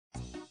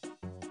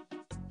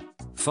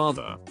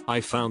Father,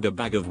 I found a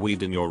bag of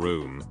weed in your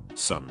room.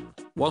 Son,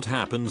 what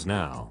happens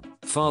now?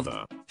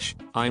 Father, shh,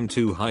 I'm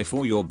too high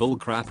for your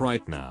bullcrap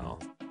right now.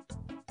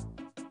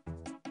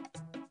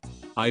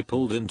 I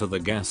pulled into the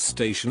gas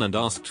station and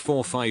asked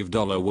for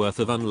 $5 worth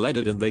of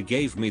unleaded and they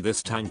gave me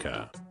this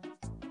tanker.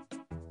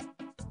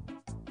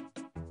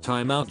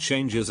 Timeout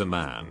changes a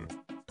man.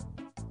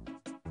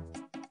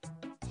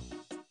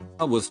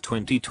 It was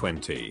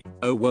 2020,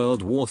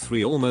 World War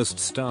III almost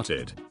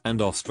started,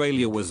 and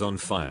Australia was on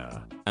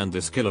fire, and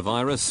this killer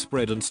virus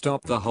spread and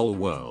stopped the whole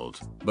world,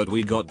 but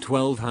we got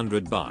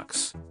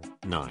 $1,200.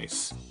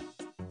 Nice.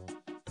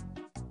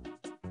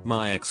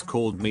 My ex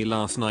called me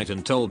last night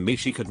and told me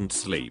she couldn't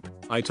sleep.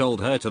 I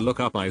told her to look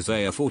up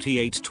Isaiah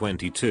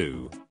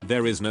 48:22,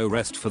 there is no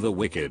rest for the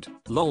wicked,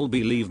 lol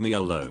leave me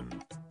alone.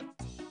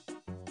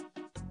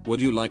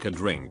 Would you like a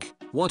drink?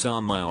 What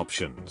are my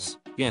options?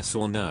 Yes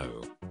or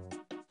no?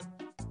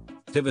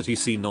 Activity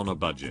scene on a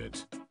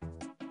budget.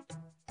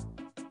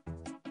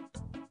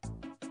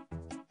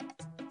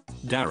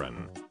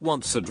 Darren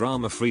wants a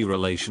drama-free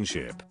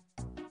relationship.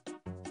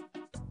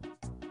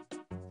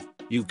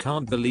 You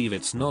can't believe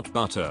it's not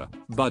butter,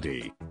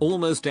 buddy.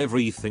 Almost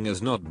everything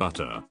is not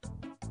butter.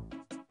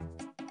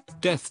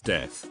 Death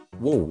death,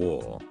 war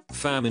war,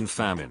 famine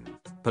famine,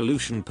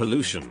 pollution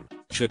pollution,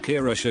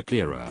 Shakira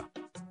Shakira.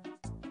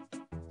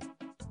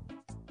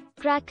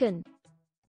 Kraken.